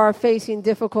who are facing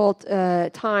difficult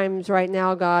times right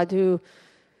now, God, who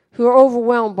are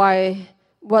overwhelmed by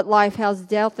what life has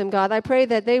dealt them, God, I pray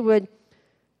that they would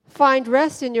find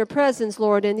rest in your presence,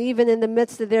 Lord, and even in the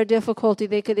midst of their difficulty,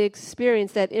 they could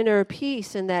experience that inner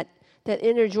peace and that that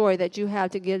inner joy that you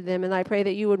have to give them. And I pray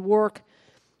that you would work,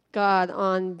 God,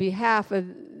 on behalf of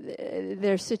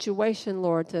their situation,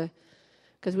 Lord,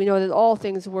 because we know that all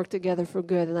things work together for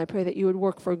good. And I pray that you would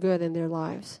work for good in their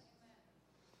lives.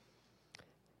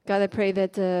 God, I pray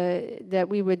that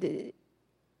we would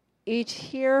each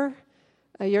hear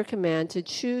your command to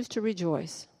choose to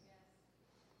rejoice.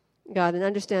 God, and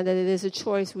understand that it is a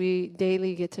choice we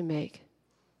daily get to make.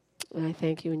 And I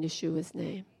thank you in Yeshua's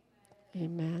name.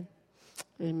 Amen.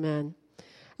 Amen.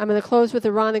 I'm going to close with a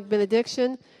Aaronic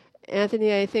benediction.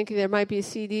 Anthony, I think there might be a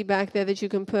CD back there that you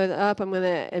can put up. I'm going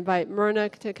to invite Myrna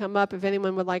to come up if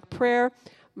anyone would like prayer.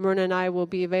 Myrna and I will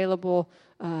be available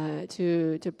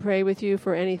to pray with you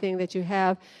for anything that you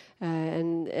have.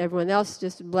 And everyone else,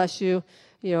 just bless you,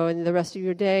 in the rest of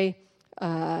your day.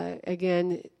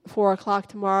 Again, 4 o'clock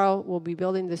tomorrow, we'll be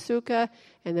building the sukkah,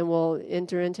 and then we'll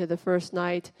enter into the first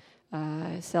night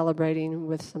celebrating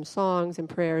with some songs and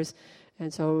prayers.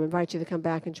 And so we invite you to come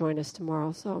back and join us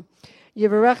tomorrow. So,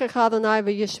 Yivarecha Adonai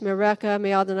v'yishmerecha,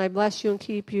 may Adonai bless you and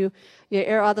keep you.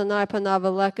 Ye'er Adonai panav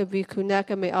alecha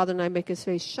v'kuneka, may Adonai make his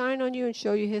face shine on you and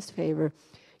show you his favor.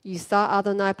 Yisa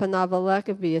Adonai panav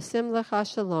alecha v'yasim lecha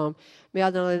shalom, may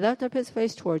Adonai lift up his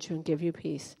face towards you and give you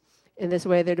peace. In this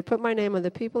way, they're to put my name on the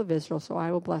people of Israel, so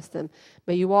I will bless them.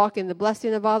 May you walk in the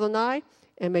blessing of Adonai,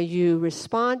 and may you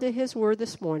respond to his word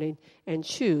this morning and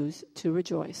choose to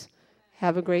rejoice.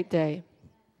 Have a great day.